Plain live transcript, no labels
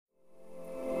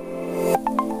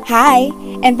Hi,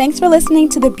 and thanks for listening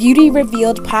to the Beauty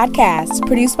Revealed podcast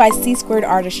produced by C Squared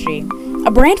Artistry,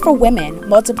 a brand for women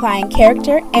multiplying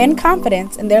character and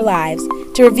confidence in their lives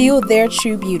to reveal their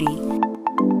true beauty.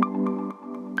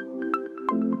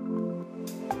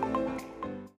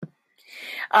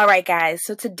 All right, guys,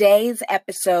 so today's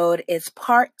episode is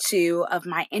part 2 of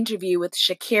my interview with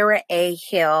Shakirah A.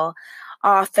 Hill,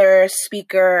 author,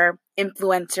 speaker,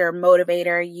 influencer,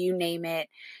 motivator, you name it.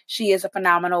 She is a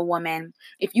phenomenal woman.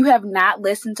 If you have not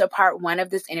listened to part 1 of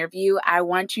this interview, I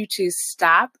want you to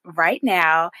stop right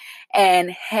now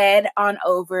and head on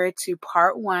over to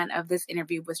part 1 of this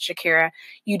interview with Shakirah.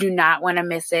 You do not want to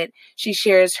miss it. She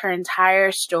shares her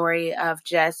entire story of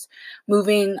just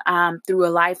moving through a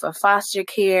life of foster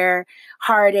care,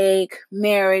 heartache,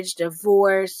 marriage,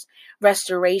 divorce,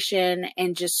 restoration,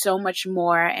 and just so much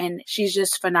more. And she's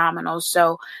just phenomenal.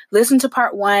 So listen to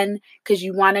part 1 because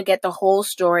you want to get the whole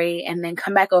story, and then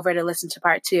come back over to listen to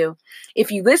part 2.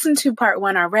 If you listened to part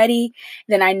 1 already,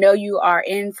 then I know you are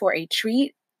in for a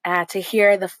treat to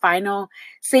hear the final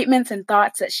statements and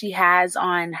thoughts that she has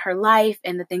on her life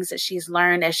and the things that she's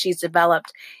learned as she's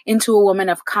developed into a woman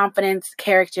of confidence,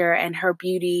 character, and her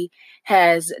beauty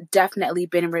has definitely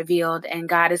been revealed, and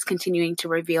God is continuing to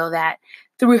reveal that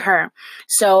through her.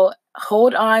 So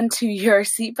hold on to your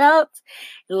seatbelts.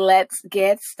 Let's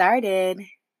get started.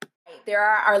 There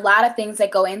are a lot of things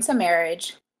that go into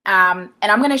marriage. And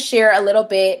I'm going to share a little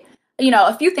bit,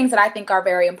 a few things that I think are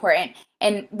very important.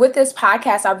 And with this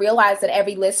podcast, I realize that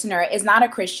every listener is not a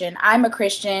Christian. I'm a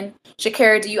Christian.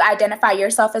 Shakirah, do you identify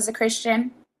yourself as a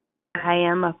Christian? I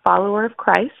am a follower of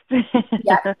Christ.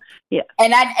 Yeah. Yeah.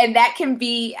 And that can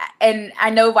be, and I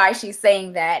know why she's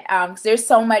saying that, because there's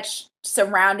so much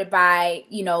surrounded by,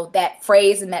 that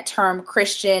phrase and that term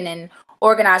Christian and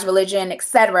organized religion,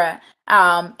 etc.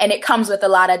 And it comes with a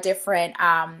lot of different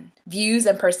views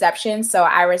and perceptions. So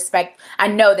I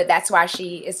know that that's why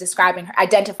she is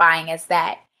identifying as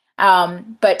that.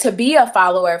 But to be a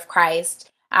follower of Christ,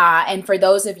 and for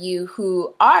those of you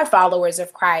who are followers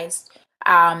of Christ,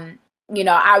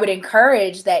 I would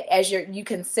encourage that as you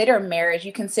consider marriage,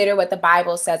 you consider what the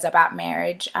Bible says about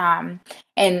marriage.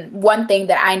 And one thing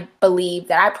that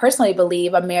I personally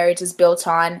believe a marriage is built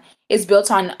on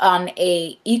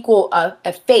a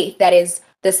faith that is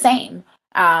the same.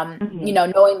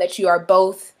 Knowing that you are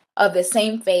both of the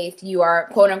same faith, you are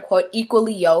quote unquote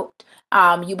equally yoked.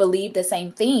 You believe the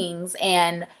same things,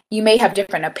 and you may have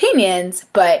different opinions,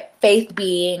 but faith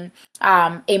being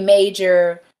a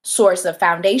major source of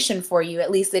foundation for you, at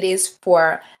least it is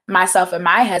for myself and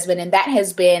my husband, and that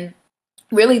has been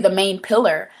really the main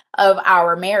pillar of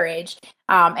our marriage.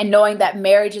 And knowing that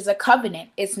marriage is a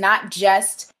covenant. It's not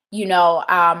just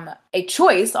a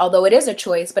choice, although it is a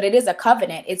choice, but it is a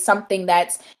covenant. It's something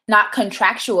that's not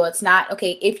contractual. It's not,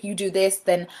 okay, if you do this,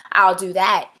 then I'll do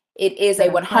that. It is a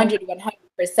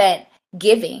 100%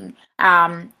 giving.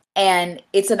 And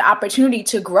it's an opportunity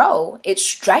to grow. It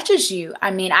stretches you.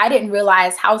 I mean, I didn't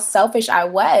realize how selfish I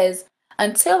was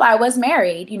until I was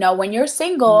married. When you're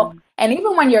single and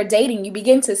even when you're dating, you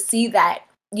begin to see that,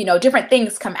 different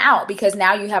things come out because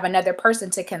now you have another person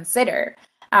to consider.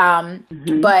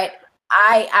 But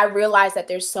I realized that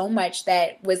there's so much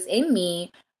that was in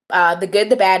me, the good,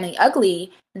 the bad, and the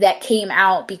ugly, that came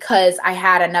out because I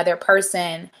had another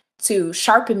person to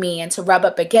sharpen me and to rub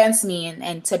up against me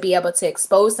and to be able to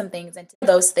expose some things and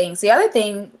those things. The other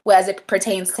thing, as it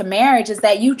pertains to marriage, is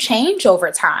that you change over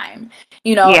time.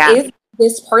 Is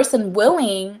this person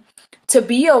willing to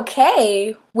be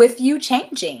okay with you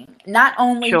changing? Not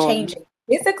only changing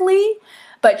physically,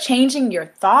 but changing your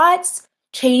thoughts,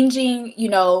 changing,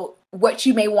 what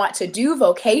you may want to do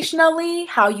vocationally,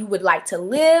 how you would like to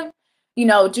live.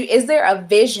 Is there a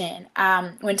vision?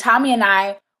 When Tommy and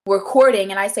I were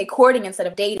courting, and I say courting instead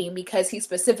of dating because he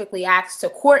specifically asked to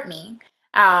court me.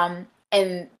 And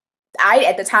I,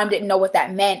 at the time, didn't know what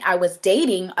that meant. I was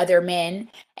dating other men.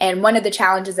 And one of the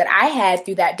challenges that I had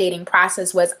through that dating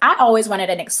process was I always wanted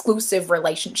an exclusive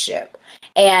relationship.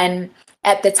 And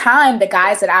at the time, the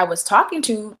guys that I was talking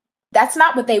to, that's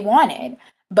not what they wanted.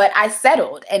 But I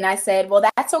settled and I said, well,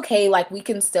 that's okay. Like, we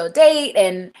can still date.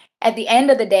 And at the end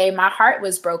of the day, my heart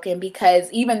was broken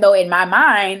because even though in my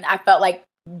mind, I felt like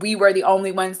we were the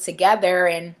only ones together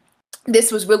and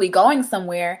this was really going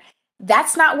somewhere,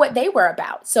 that's not what they were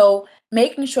about. So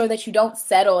making sure that you don't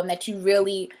settle and that you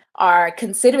really are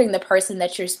considering the person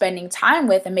that you're spending time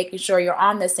with and making sure you're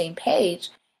on the same page.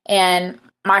 And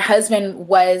my husband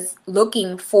was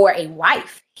looking for a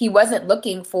wife. He wasn't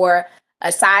looking for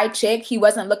a side chick. He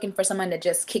wasn't looking for someone to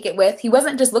just kick it with. He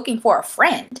wasn't just looking for a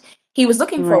friend. He was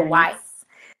looking for a wife.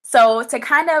 So to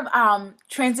kind of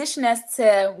transition us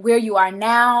to where you are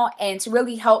now, and to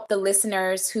really help the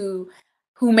listeners who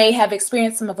may have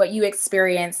experienced some of what you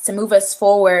experienced, to move us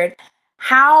forward,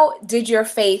 how did your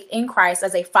faith in Christ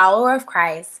as a follower of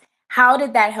Christ, how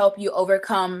did that help you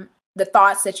overcome the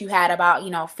thoughts that you had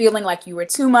about, feeling like you were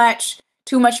too much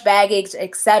baggage,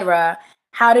 etc.?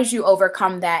 How did you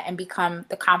overcome that and become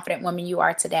the confident woman you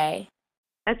are today?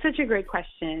 That's such a great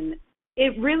question.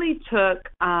 It really took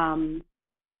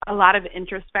a lot of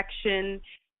introspection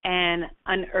and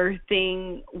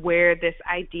unearthing where this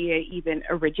idea even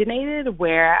originated,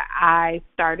 where I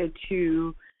started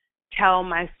to tell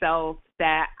myself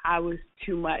that I was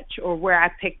too much, or where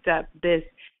I picked up this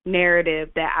narrative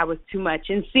that I was too much,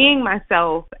 and seeing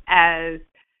myself as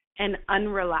an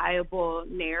unreliable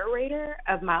narrator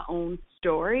of my own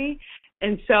story.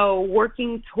 And so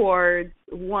working towards,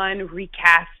 one,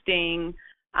 recasting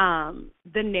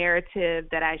the narrative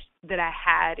that I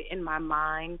had in my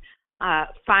mind,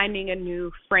 finding a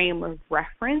new frame of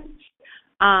reference,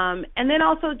 and then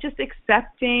also just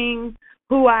accepting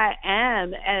who I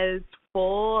am as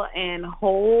full and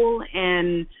whole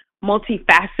and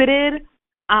multifaceted.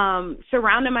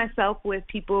 Surrounding myself with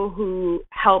people who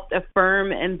helped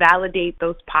affirm and validate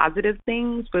those positive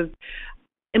things was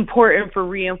important for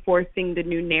reinforcing the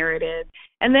new narrative.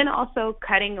 And then also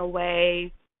cutting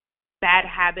away bad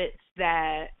habits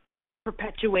that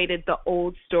perpetuated the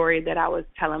old story that I was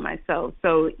telling myself.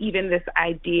 So even this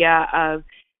idea of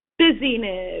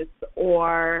busyness,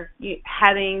 or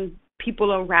having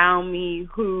people around me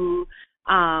who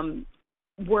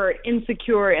were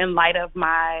insecure in light of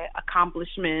my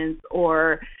accomplishments,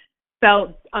 or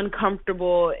felt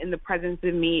uncomfortable in the presence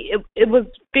of me. It was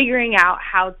figuring out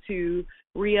how to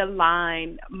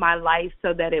realign my life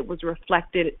so that it was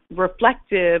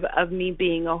reflective of me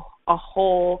being a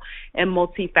whole and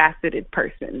multifaceted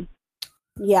person.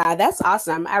 Yeah, that's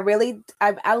awesome.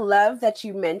 I love that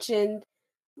you mentioned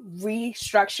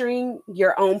restructuring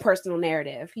your own personal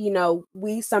narrative.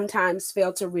 We sometimes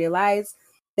fail to realize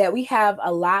that we have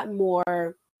a lot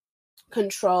more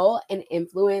control and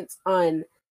influence on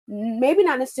maybe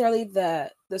not necessarily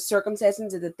the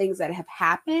circumstances or the things that have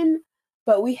happened,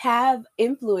 but we have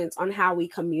influence on how we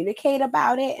communicate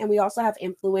about it, and we also have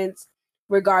influence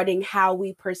regarding how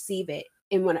we perceive it.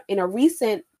 In a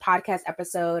recent podcast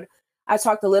episode, I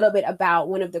talked a little bit about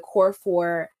one of the core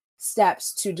 4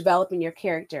 steps to developing your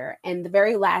character, and the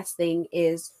very last thing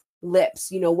is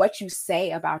lips. What you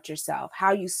say about yourself,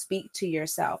 how you speak to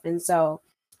yourself. And so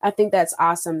I think that's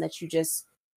awesome that you just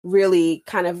really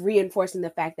kind of reinforcing the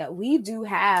fact that we do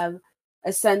have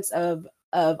a sense of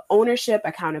ownership,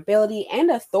 accountability, and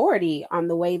authority on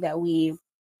the way that we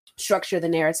structure the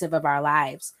narrative of our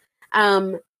lives.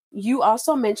 You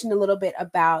also mentioned a little bit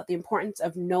about the importance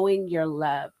of knowing you're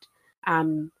loved.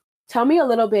 Tell me a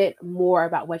little bit more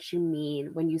about what you mean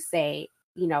when you say,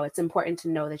 it's important to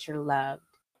know that you're loved.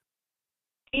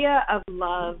 The idea of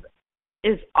love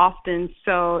is often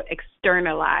so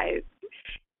externalized,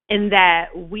 in that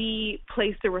we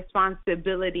place the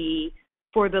responsibility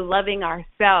for the loving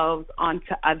ourselves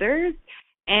onto others.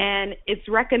 And it's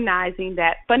recognizing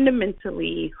that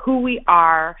fundamentally who we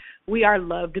are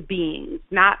loved beings,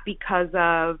 not because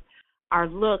of our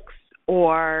looks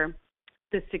or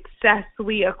the success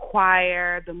we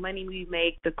acquire, the money we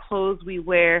make, the clothes we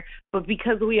wear, but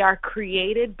because we are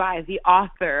created by the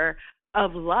author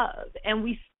of love. And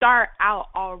we start out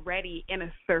already in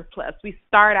a surplus. We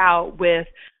start out with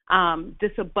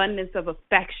this abundance of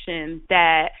affection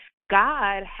that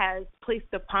God has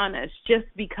placed upon us just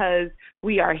because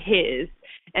we are His.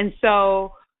 And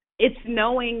so it's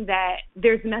knowing that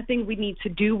there's nothing we need to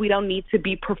do. We don't need to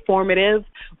be performative.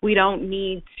 We don't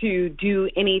need to do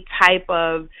any type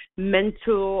of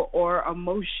mental or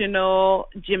emotional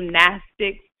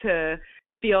gymnastics to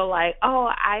feel like, oh,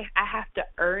 I have to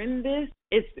earn this.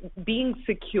 It's being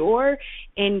secure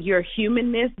in your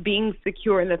humanness, being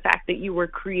secure in the fact that you were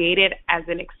created as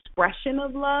an expression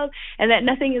of love, and that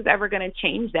nothing is ever going to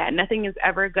change that. Nothing is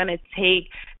ever going to take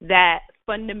that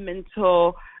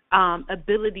fundamental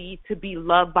ability to be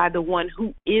loved by the one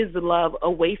who is love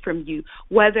away from you,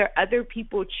 whether other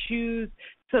people choose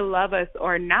to love us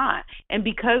or not. And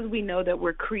because we know that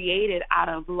we're created out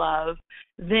of love,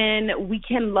 then we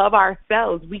can love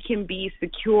ourselves. We can be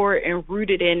secure and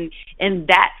rooted in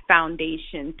that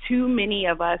foundation. Too many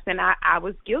of us, and I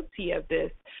was guilty of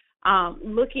this,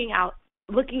 looking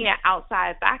at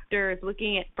outside factors,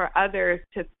 looking for others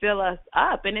to fill us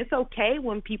up. And it's okay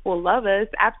when people love us.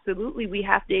 Absolutely, we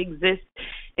have to exist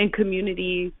in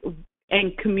communities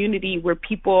and community where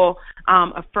people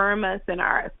affirm us and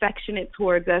are affectionate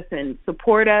towards us and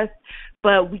support us.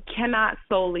 But we cannot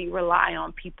solely rely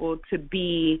on people to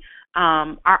be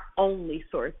our only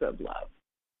source of love.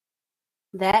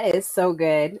 That is so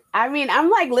good. I mean, I'm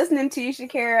like listening to you,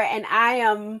 Shakirah,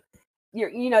 and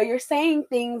you're saying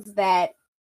things that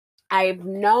I've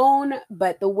known,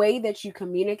 but the way that you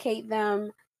communicate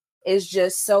them is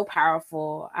just so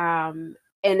powerful. And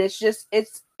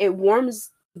it warms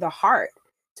the heart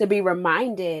to be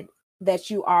reminded that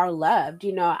you are loved.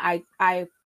 I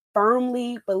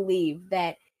firmly believe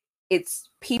that it's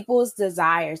people's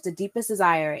desires. The deepest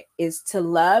desire is to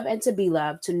love and to be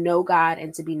loved, to know God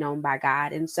and to be known by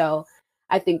God. And so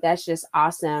I think that's just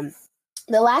awesome.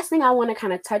 The last thing I want to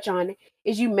kind of touch on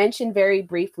is you mentioned very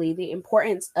briefly the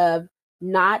importance of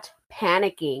not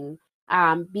panicking,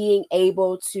 being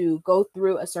able to go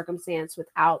through a circumstance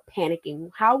without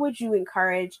panicking. How would you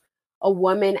encourage a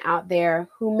woman out there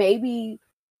who may be,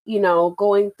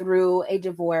 going through a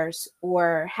divorce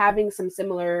or having some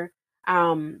similar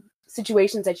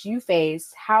situations that you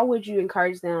face? How would you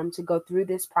encourage them to go through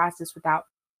this process without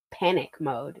panic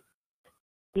mode?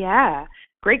 Yeah,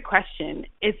 great question.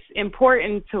 It's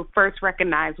important to first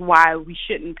recognize why we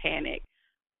shouldn't panic.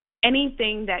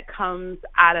 Anything that comes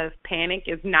out of panic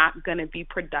is not going to be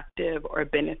productive or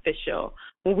beneficial.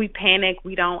 When we panic,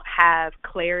 we don't have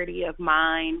clarity of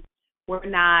mind. We're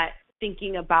not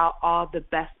thinking about all the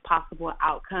best possible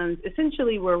outcomes.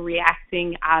 Essentially, we're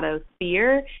reacting out of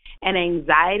fear and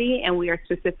anxiety, and we are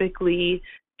specifically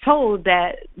told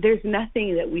that there's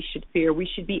nothing that we should fear. We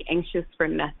should be anxious for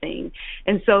nothing.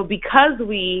 And so because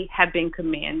we have been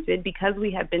commanded, because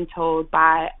we have been told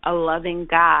by a loving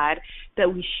God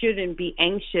that we shouldn't be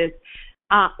anxious,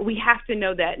 we have to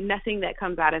know that nothing that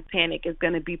comes out of panic is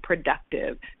going to be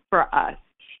productive for us.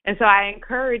 And so I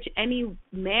encourage any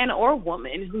man or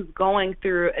woman who's going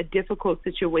through a difficult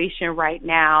situation right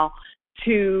now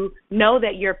to know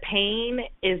that your pain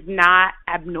is not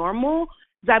abnormal.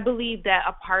 Because I believe that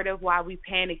a part of why we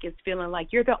panic is feeling like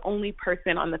you're the only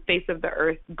person on the face of the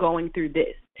earth going through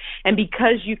this. And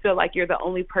because you feel like you're the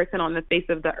only person on the face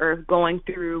of the earth going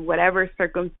through whatever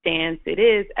circumstance it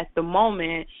is at the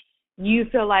moment, you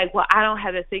feel like, well, I don't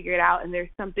have it figured out and there's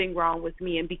something wrong with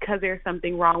me. And because there's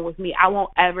something wrong with me, I won't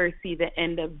ever see the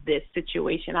end of this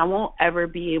situation. I won't ever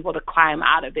be able to climb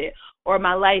out of it, or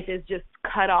my life is just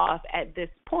cut off at this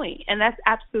point. And that's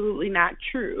absolutely not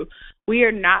true. We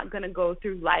are not going to go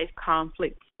through life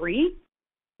conflict-free,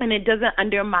 and it doesn't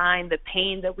undermine the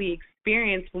pain that we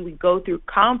experience when we go through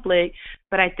conflict,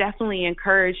 but I definitely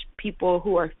encourage people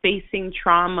who are facing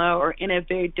trauma or in a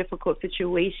very difficult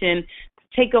situation to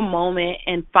take a moment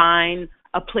and find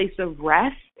a place of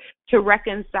rest to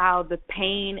reconcile the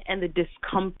pain and the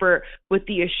discomfort with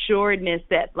the assuredness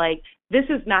that, like, this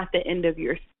is not the end of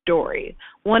your story.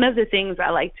 One of the things I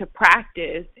like to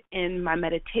practice in my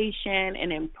meditation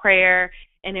and in prayer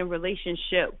and in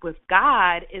relationship with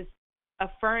God is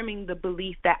affirming the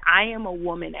belief that I am a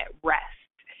woman at rest.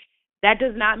 That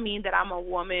does not mean that I'm a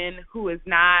woman who is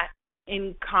not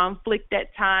in conflict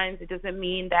at times. It doesn't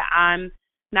mean that I'm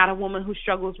not a woman who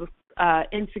struggles with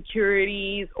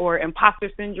insecurities or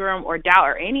imposter syndrome or doubt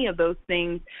or any of those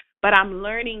things, but I'm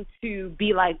learning to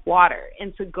be like water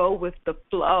and to go with the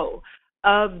flow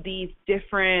of these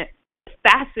different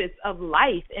facets of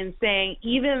life, and saying,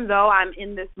 even though I'm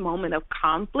in this moment of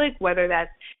conflict, whether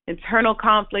that's internal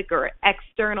conflict or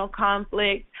external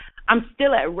conflict, I'm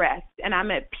still at rest and I'm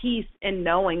at peace in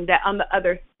knowing that on the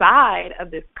other side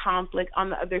of this conflict, on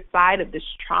the other side of this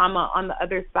trauma, on the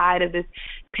other side of this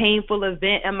painful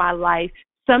event in my life,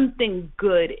 something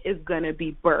good is going to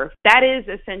be birthed. That is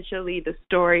essentially the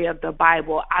story of the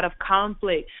Bible. Out of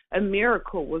conflict, a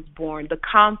miracle was born. The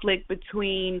conflict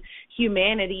between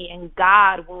humanity and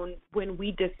God when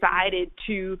we decided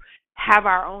to have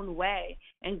our own way,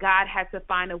 and God had to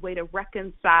find a way to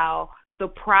reconcile the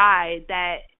pride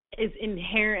that is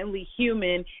inherently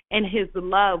human and his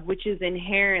love, which is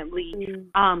inherently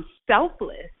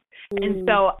selfless. And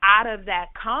so out of that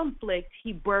conflict,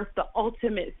 he birthed the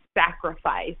ultimate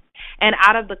sacrifice. And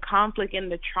out of the conflict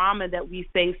and the trauma that we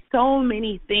face, so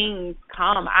many things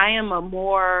come. I am a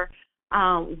more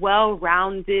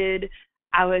well-rounded,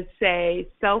 I would say,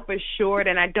 self-assured,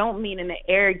 and I don't mean in an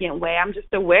arrogant way. I'm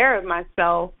just aware of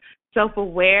myself,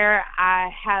 self-aware. I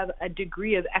have a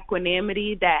degree of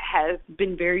equanimity that has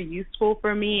been very useful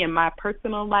for me in my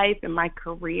personal life and my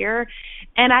career.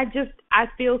 And I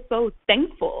feel so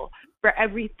thankful for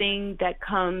everything that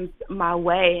comes my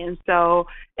way. And so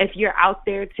if you're out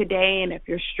there today and if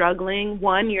you're struggling,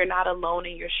 one, you're not alone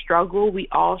in your struggle. We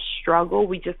all struggle.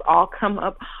 We just all come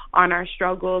up on our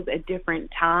struggles at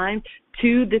different times.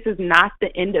 Two, this is not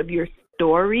the end of your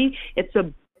story. It's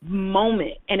a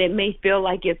moment, and it may feel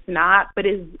like it's not, but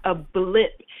it's a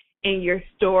blip in your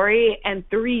story. And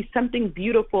three, something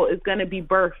beautiful is going to be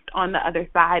birthed on the other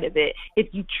side of it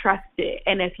if you trust it,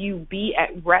 and if you be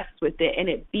at rest with it, and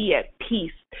it be at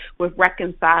peace with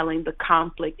reconciling the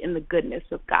conflict in the goodness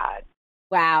of God.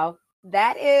 Wow,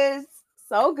 that is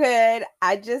so good.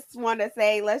 I just want to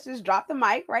say, let's just drop the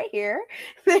mic right here.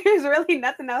 There's really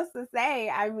nothing else to say.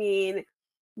 I mean,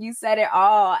 you said it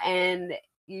all, and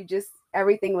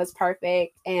everything was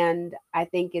perfect. And I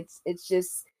think it's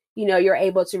just, you're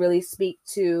able to really speak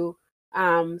to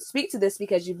this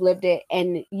because you've lived it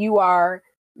and you are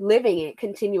living it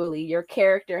continually. Your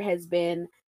character has been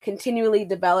continually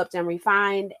developed and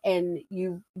refined, and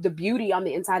the beauty on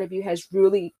the inside of you has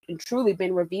really and truly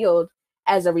been revealed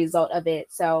as a result of it.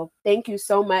 So thank you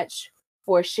so much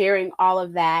for sharing all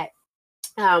of that.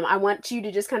 I want you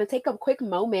to just kind of take a quick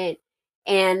moment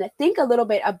and think a little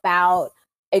bit about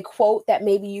a quote that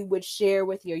maybe you would share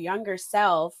with your younger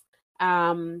self.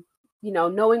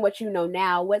 Knowing what you know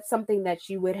now, what's something that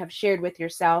you would have shared with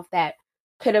yourself that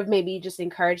could have maybe just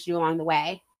encouraged you along the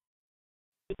way?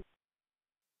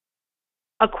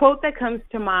 A quote that comes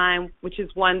to mind, which is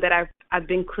one that I've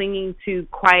been clinging to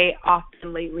quite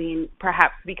often lately, and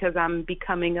perhaps because I'm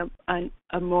becoming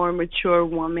a more mature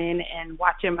woman and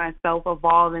watching myself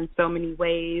evolve in so many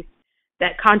ways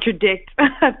that contradict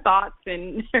thoughts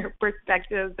and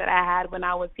perspectives that I had when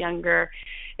I was younger.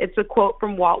 It's a quote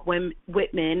from Walt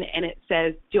Whitman, and it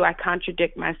says, "Do I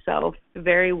contradict myself?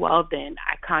 Very well then,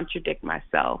 I contradict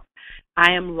myself.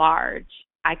 I am large.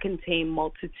 I contain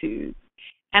multitudes."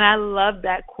 And I love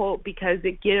that quote because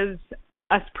it gives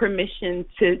us permission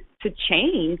to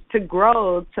change, to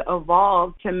grow, to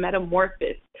evolve, to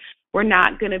metamorphose. We're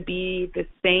not going to be the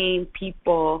same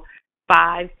people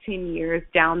 5-10 years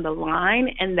down the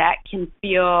line, and that can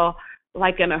feel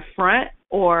like an affront,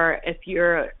 or if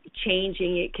you're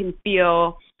changing, it can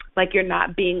feel like you're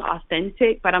not being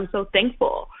authentic. But I'm so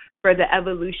thankful for the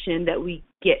evolution that we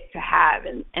get to have.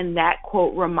 And that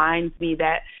quote reminds me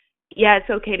that, yeah, it's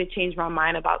okay to change my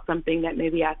mind about something that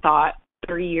maybe I thought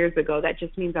 3 years ago. That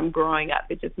just means I'm growing up.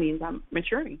 It just means I'm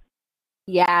maturing.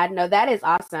 Yeah, no, that is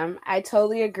awesome. I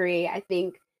totally agree. I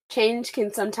think change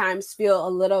can sometimes feel a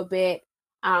little bit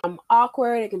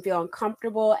awkward. It can feel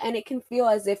uncomfortable, and it can feel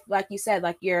as if, like you said,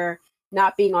 like you're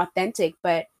not being authentic.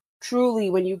 But truly,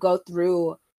 when you go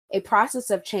through a process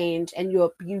of change and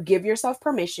you give yourself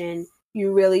permission,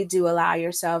 you really do allow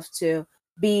yourself to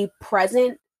be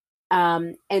present,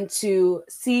 and to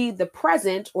see the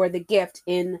present or the gift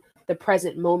in the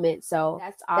present moment. So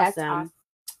that's awesome.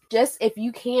 Just if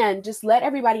you can, just let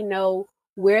everybody know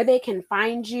where they can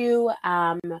find you.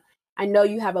 I know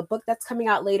you have a book that's coming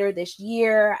out later this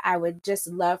year. I would just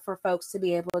love for folks to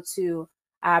be able to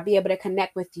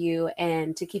connect with you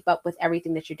and to keep up with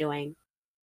everything that you're doing.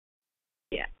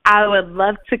 Yeah, I would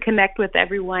love to connect with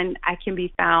everyone. I can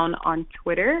be found on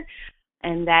Twitter,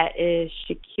 and that is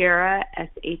Shakirah,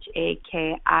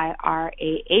 Shakirah,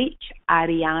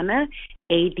 Adiana,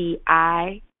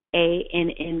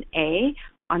 Adianna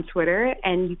on Twitter.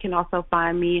 And you can also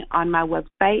find me on my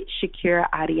website,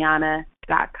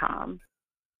 ShakirahAdiana.com.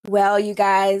 Well, you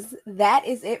guys, that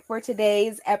is it for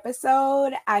today's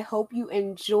episode. I hope you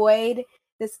enjoyed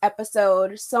this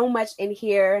episode. So much in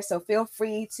here. So feel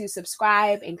free to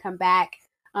subscribe and come back,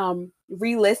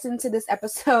 re-listen to this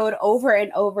episode over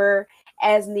and over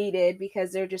as needed,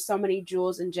 because there are just so many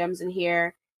jewels and gems in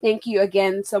here. Thank you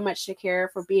again so much,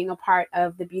 Shakirah, for being a part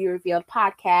of the Beauty Revealed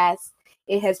podcast.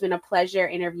 It has been a pleasure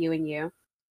interviewing you.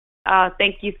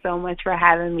 Thank you so much for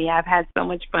having me. I've had so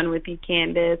much fun with you,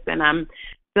 Candace, and I'm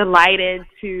delighted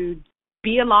to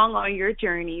be along on your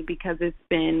journey because it's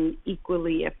been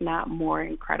equally, if not more,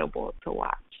 incredible to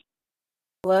watch.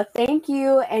 Well, thank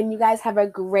you, and you guys have a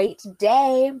great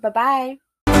day. Bye-bye.